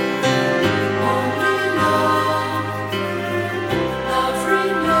 Only love, love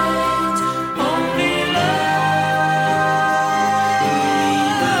remains. Only love,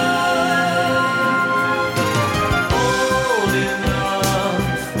 old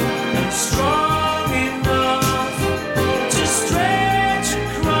enough, strong enough to stretch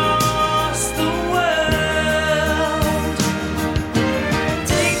across the world,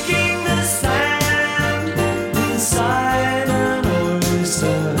 taking the sand inside an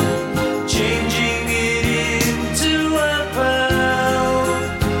oyster, changing it into a pearl,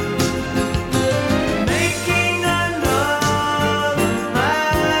 making another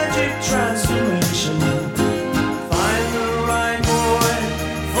magic transformation. Find the right boy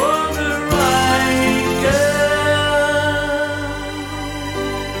for the right girl.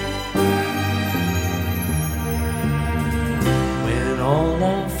 When all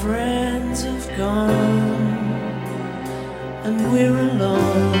our friends have gone and we're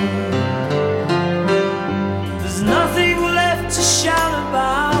alone, there's nothing left to shout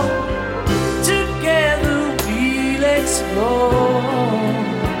about. Together we'll explore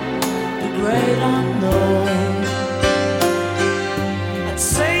the great unknown. I'd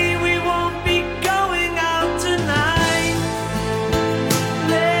say we won't be going out tonight.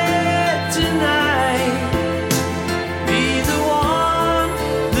 Let tonight be the one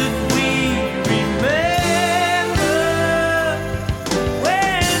that we remember,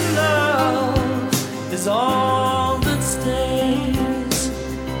 when love is all that stays.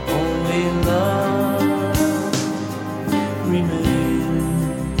 Only love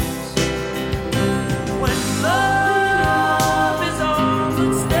remains. When love is all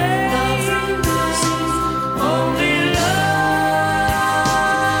that stays. Only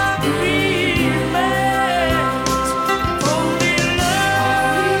love remains. Only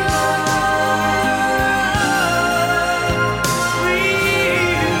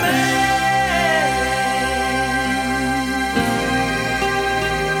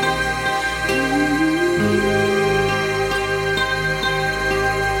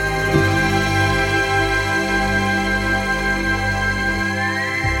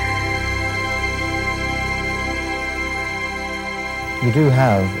You do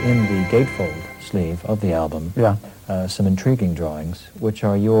have in the gatefold sleeve of the album some intriguing drawings, which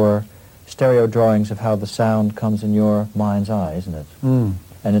are your stereo drawings of how the sound comes in your mind's eye, isn't it? Mm.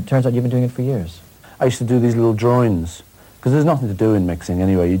 And it turns out you've been doing it for years. I used to do these little drawings, because there's nothing to do in mixing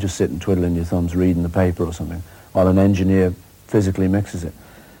anyway. You just sit and twiddling your thumbs reading the paper or something, while an engineer physically mixes it.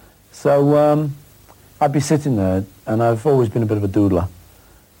 So I'd be sitting there, and I've always been a bit of a doodler.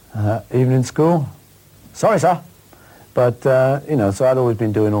 Even in school. Sorry, sir. But, you know, so I'd always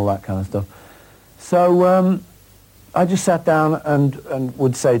been doing all that kind of stuff. So I just sat down and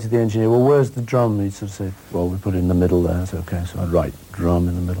would say to the engineer, well, where's the drum? He'd sort of say, well, we put it in the middle there. I said, okay, so I'd write drum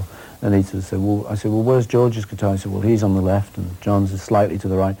in the middle. And he'd sort of say, well, I said, well, where's George's guitar? He said, well, he's on the left and John's is slightly to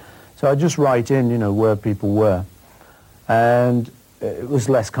the right. So I'd just write in, you know, where people were. And it was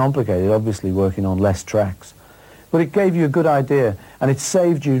less complicated, obviously, working on less tracks. But it gave you a good idea, and it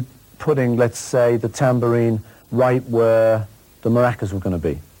saved you putting, let's say, the tambourine right where the maracas were going to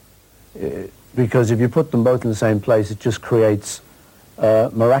be. Because if you put them both in the same place, it just creates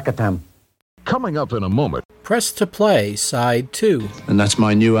maracatam. Coming up in a moment. Press to play, side 2. And that's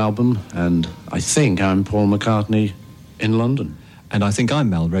my new album, and I think I'm Paul McCartney in London. And I think I'm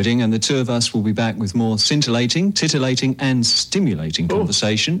Mel Redding, and the two of us will be back with more scintillating, titillating and stimulating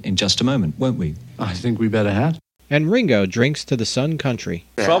conversation in just a moment, won't we? I think we better have. And Ringo drinks to the Sun Country.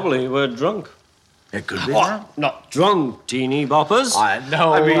 Probably we're drunk. It could be What? Not drunk, teeny boppers.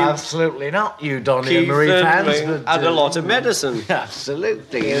 No, I mean, absolutely not, you Donny Keith and Marie fans. and But, had a lot of medicine.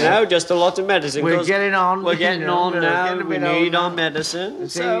 Absolutely. You know, just a lot of medicine. We're 'cause getting on. We're getting on now. getting a We bit need older. our medicine.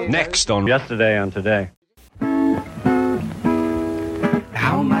 So. Next on Yesterday and today.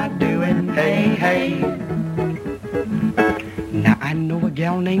 How am I doing? Hey, hey. Now I know a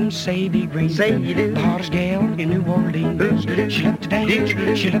gal named Sadie Green, the hottest gal in New Orleans. She loved to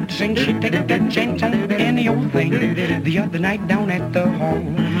dance, she loved to sing, she'd take that chance on any old thing. The other night down at the hall,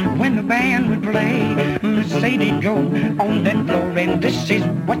 when the band would play, Miss Sadie'd go on that floor, and this is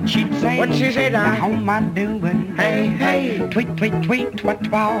what she'd say. What she say now? How am I doing? Hey, hey. Tweet, tweet, tweet, twat,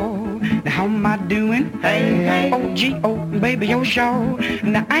 twaw. Now how am I doing? Hey, hey. Oh, gee, oh, baby, oh, show.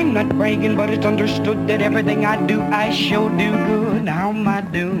 Now I'm not bragging, but it's understood that everything I do, I sure do good. Now how am I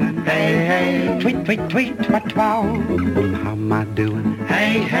doing? Hey, hey. Tweet, tweet, tweet, twat, twaw. How am I doing?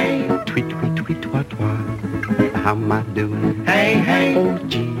 Hey, hey. Tweet, tweet, tweet, twat, twaw. How am I doing? Hey, hey. Oh,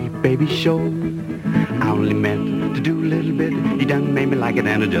 gee, show. I only meant to do a little bit. He done made me like it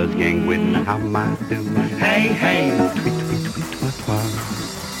and I just can't quit. How am I doing? Hey, hey, tweet, tweet, tweet, twat, twat.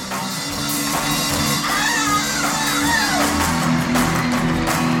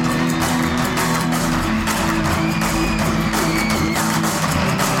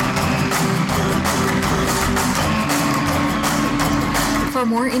 For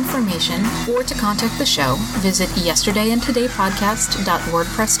more information or to contact the show, visit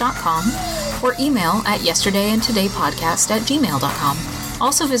yesterdayandtodaypodcast.wordpress.com or email at yesterdayandtodaypodcast@gmail.com.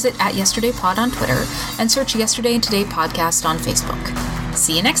 Also visit @yesterdaypod on Twitter and search Yesterday and Today Podcast on Facebook.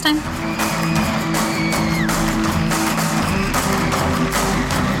 See you next time.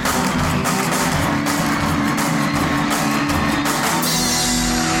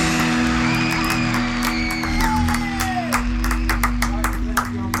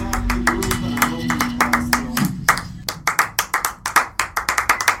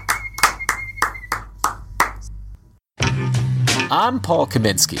 I'm Paul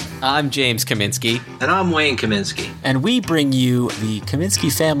Kaminsky. I'm James Kaminsky. And I'm Wayne Kaminsky. And we bring you the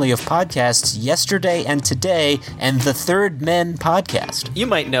Kaminsky family of podcasts, Yesterday and Today, and the Third Men podcast. You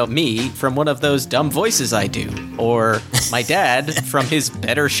might know me from one of those dumb voices I do, or my dad from his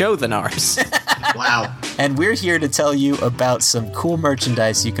better show than ours. Wow. And we're here to tell you about some cool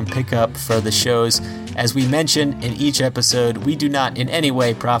merchandise you can pick up for the shows. As we mention in each episode, we do not in any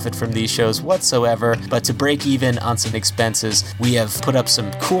way profit from these shows whatsoever, but to break even on some expenses, we have put up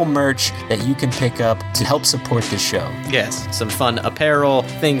some cool merch that you can pick up to help support the show. Yes, some fun apparel,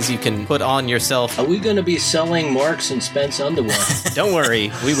 things you can put on yourself. Are we going to be selling Marks and Spence underwear? Don't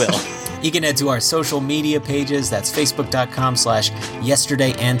worry, we will. You can head to our social media pages. That's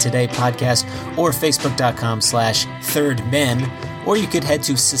facebook.com/Yesterday and Today podcast or facebook.com/thirdmen. Or you could head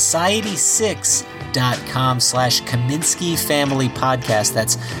to society6.com/Kaminsky Family Podcast.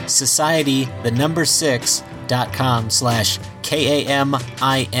 That's society, the number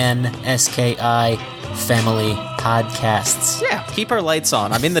 6.com/KAMINSKI Family Podcasts. Yeah, keep our lights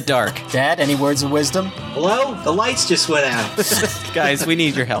on. I'm in the dark. Dad, any words of wisdom? Hello? The lights just went out. Guys, we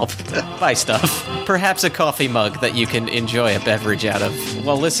need your help. Buy stuff. Perhaps a coffee mug that you can enjoy a beverage out of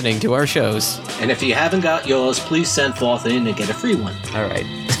while listening to our shows. And if you haven't got yours, please send forth in and get a free one. All right.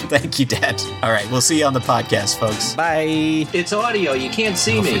 Thank you, Dad. All right, we'll see you on the podcast, folks. Bye. It's audio. You can't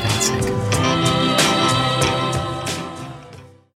see me. For God's sake.